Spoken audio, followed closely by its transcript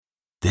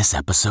This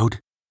episode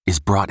is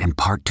brought in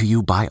part to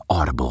you by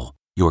Audible,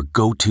 your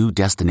go-to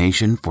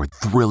destination for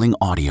thrilling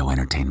audio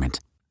entertainment.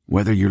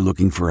 Whether you're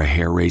looking for a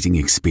hair-raising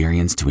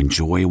experience to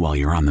enjoy while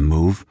you're on the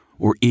move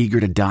or eager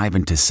to dive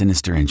into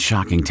sinister and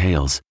shocking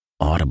tales,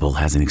 Audible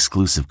has an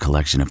exclusive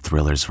collection of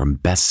thrillers from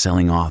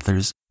best-selling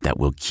authors that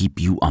will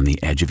keep you on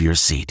the edge of your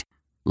seat.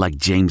 Like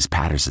James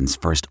Patterson's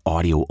first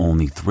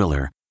audio-only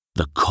thriller,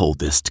 The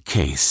Coldest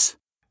Case.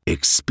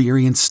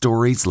 Experience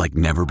stories like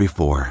never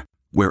before,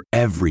 where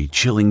every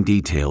chilling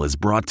detail is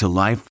brought to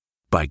life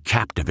by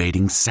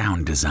captivating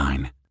sound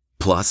design.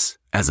 Plus,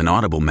 as an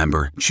Audible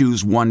member,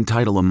 choose one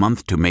title a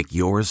month to make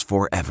yours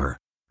forever.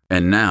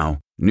 And now,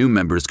 new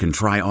members can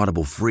try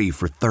Audible free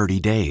for 30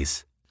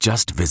 days.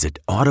 Just visit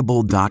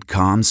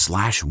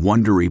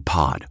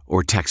audible.com/WonderyPod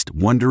or text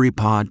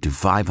WonderyPod to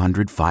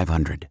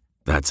 500-500.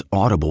 That's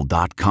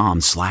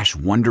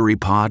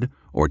audible.com/WonderyPod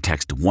or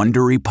text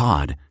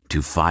WonderyPod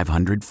to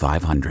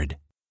 500-500.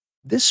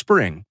 This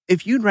spring,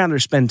 if you'd rather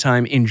spend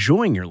time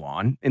enjoying your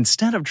lawn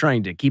instead of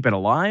trying to keep it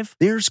alive,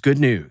 there's good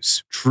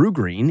news.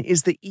 TruGreen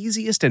is the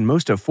easiest and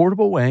most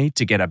affordable way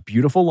to get a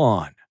beautiful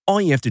lawn. All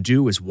you have to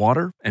do is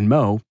water and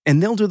mow,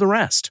 and they'll do the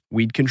rest.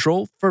 Weed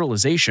control,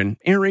 fertilization,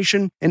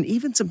 aeration, and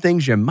even some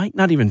things you might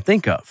not even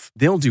think of.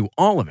 They'll do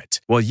all of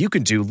it, while you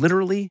can do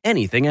literally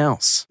anything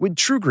else. With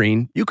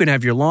TruGreen, you can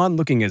have your lawn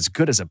looking as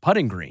good as a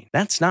putting green.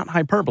 That's not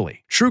hyperbole.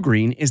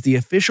 TruGreen is the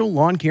official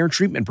lawn care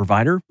treatment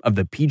provider of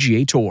the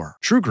PGA Tour.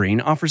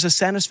 TruGreen offers a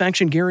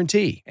satisfaction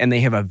guarantee, and they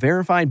have a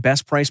verified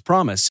best price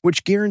promise,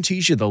 which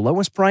guarantees you the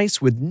lowest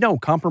price with no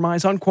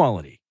compromise on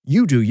quality.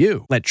 You do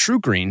you. Let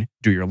TruGreen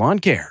do your lawn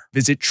care.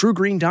 Visit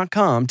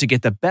TruGreen.com to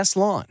get the best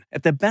lawn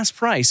at the best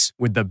price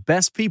with the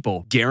best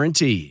people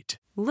guaranteed.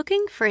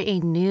 Looking for a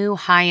new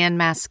high-end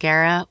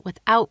mascara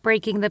without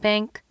breaking the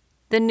bank?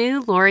 The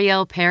new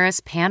L'Oreal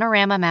Paris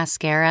Panorama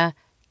Mascara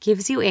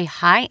gives you a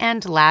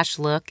high-end lash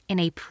look in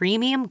a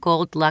premium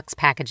gold luxe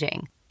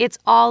packaging. It's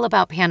all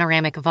about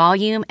panoramic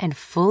volume and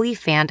fully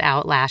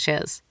fanned-out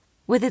lashes.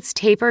 With its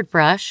tapered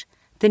brush,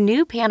 the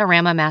new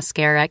Panorama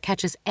Mascara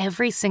catches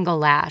every single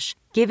lash,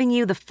 giving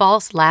you the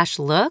false lash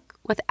look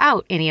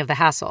without any of the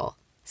hassle.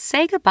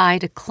 Say goodbye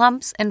to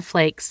clumps and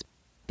flakes,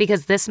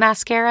 because this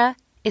mascara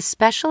is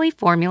specially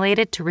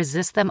formulated to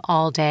resist them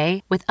all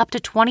day with up to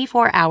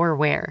 24-hour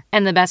wear.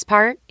 And the best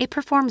part? It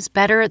performs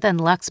better than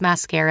Luxe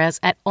mascaras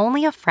at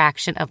only a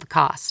fraction of the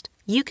cost.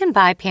 You can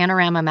buy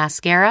Panorama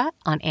Mascara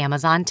on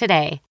Amazon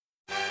today.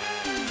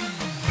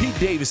 Pete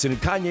Davidson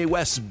and Kanye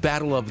West's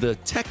Battle of the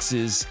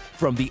Texas.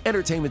 From the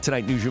Entertainment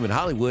Tonight newsroom in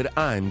Hollywood,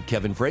 I'm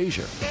Kevin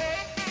Frazier.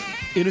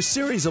 In a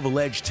series of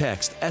alleged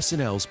texts,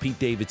 SNL's Pete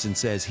Davidson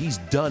says he's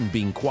done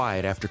being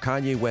quiet after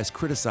Kanye West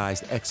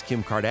criticized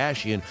ex-Kim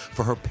Kardashian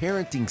for her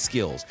parenting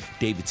skills.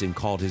 Davidson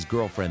called his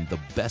girlfriend the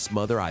best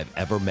mother I've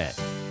ever met.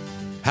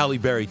 Halle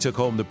Berry took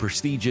home the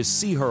prestigious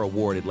See Her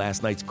Award at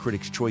last night's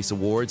Critics' Choice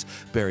Awards.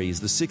 Berry is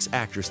the sixth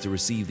actress to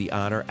receive the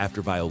honor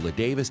after Viola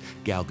Davis,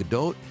 Gal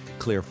Gadot,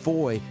 Claire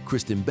Foy,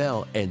 Kristen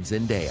Bell, and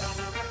Zendaya.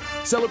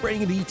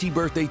 Celebrating an ET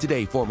birthday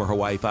today, former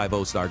Hawaii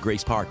Five-0 star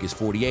Grace Park is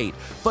 48,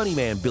 funny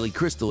man Billy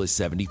Crystal is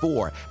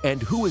 74,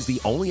 and who is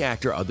the only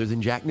actor other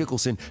than Jack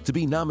Nicholson to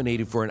be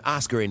nominated for an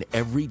Oscar in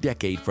every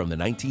decade from the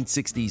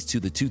 1960s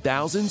to the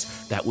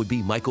 2000s? That would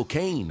be Michael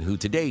Caine, who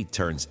today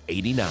turns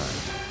 89.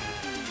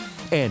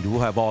 And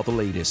we'll have all the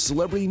latest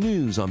celebrity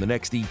news on the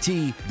next ET.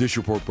 This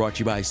report brought to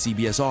you by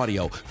CBS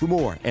Audio. For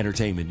more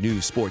entertainment,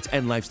 news, sports,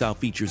 and lifestyle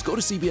features, go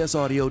to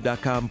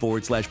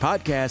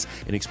cbsaudio.com/podcast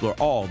and explore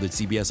all that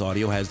CBS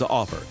Audio has to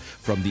offer.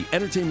 From the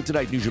Entertainment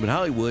Tonight newsroom in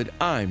Hollywood,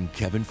 I'm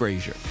Kevin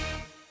Frazier.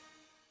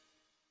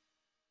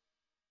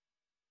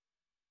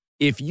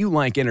 If you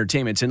like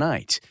Entertainment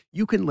Tonight,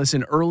 you can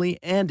listen early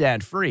and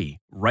ad-free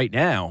right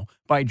now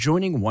by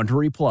joining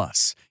Wondery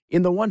Plus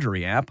in the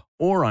Wondery app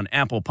or on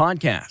Apple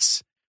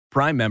Podcasts.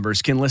 Prime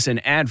members can listen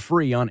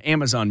ad-free on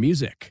Amazon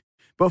Music.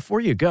 Before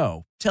you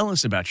go, tell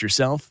us about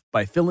yourself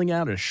by filling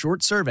out a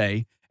short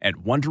survey at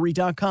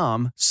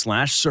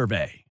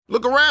Wondery.com/survey.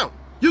 Look around.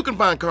 You can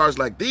find cars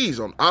like these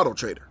on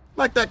AutoTrader,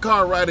 like that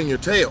car riding your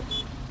tail.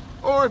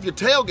 Or if you're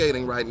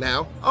tailgating right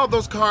now, all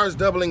those cars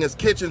doubling as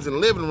kitchens and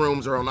living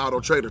rooms are on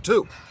AutoTrader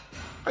too.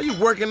 Are you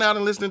working out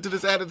and listening to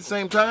this ad at the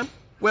same time?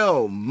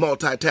 Well,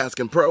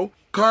 multitasking pro,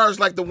 cars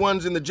like the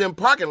ones in the gym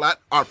parking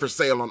lot are for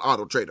sale on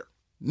AutoTrader.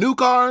 New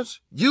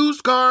cars,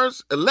 used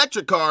cars,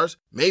 electric cars,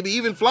 maybe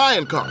even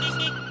flying cars.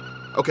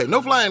 Okay,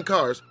 no flying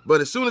cars,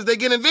 but as soon as they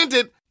get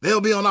invented,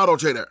 they'll be on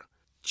AutoTrader.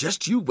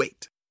 Just you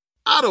wait.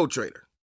 AutoTrader.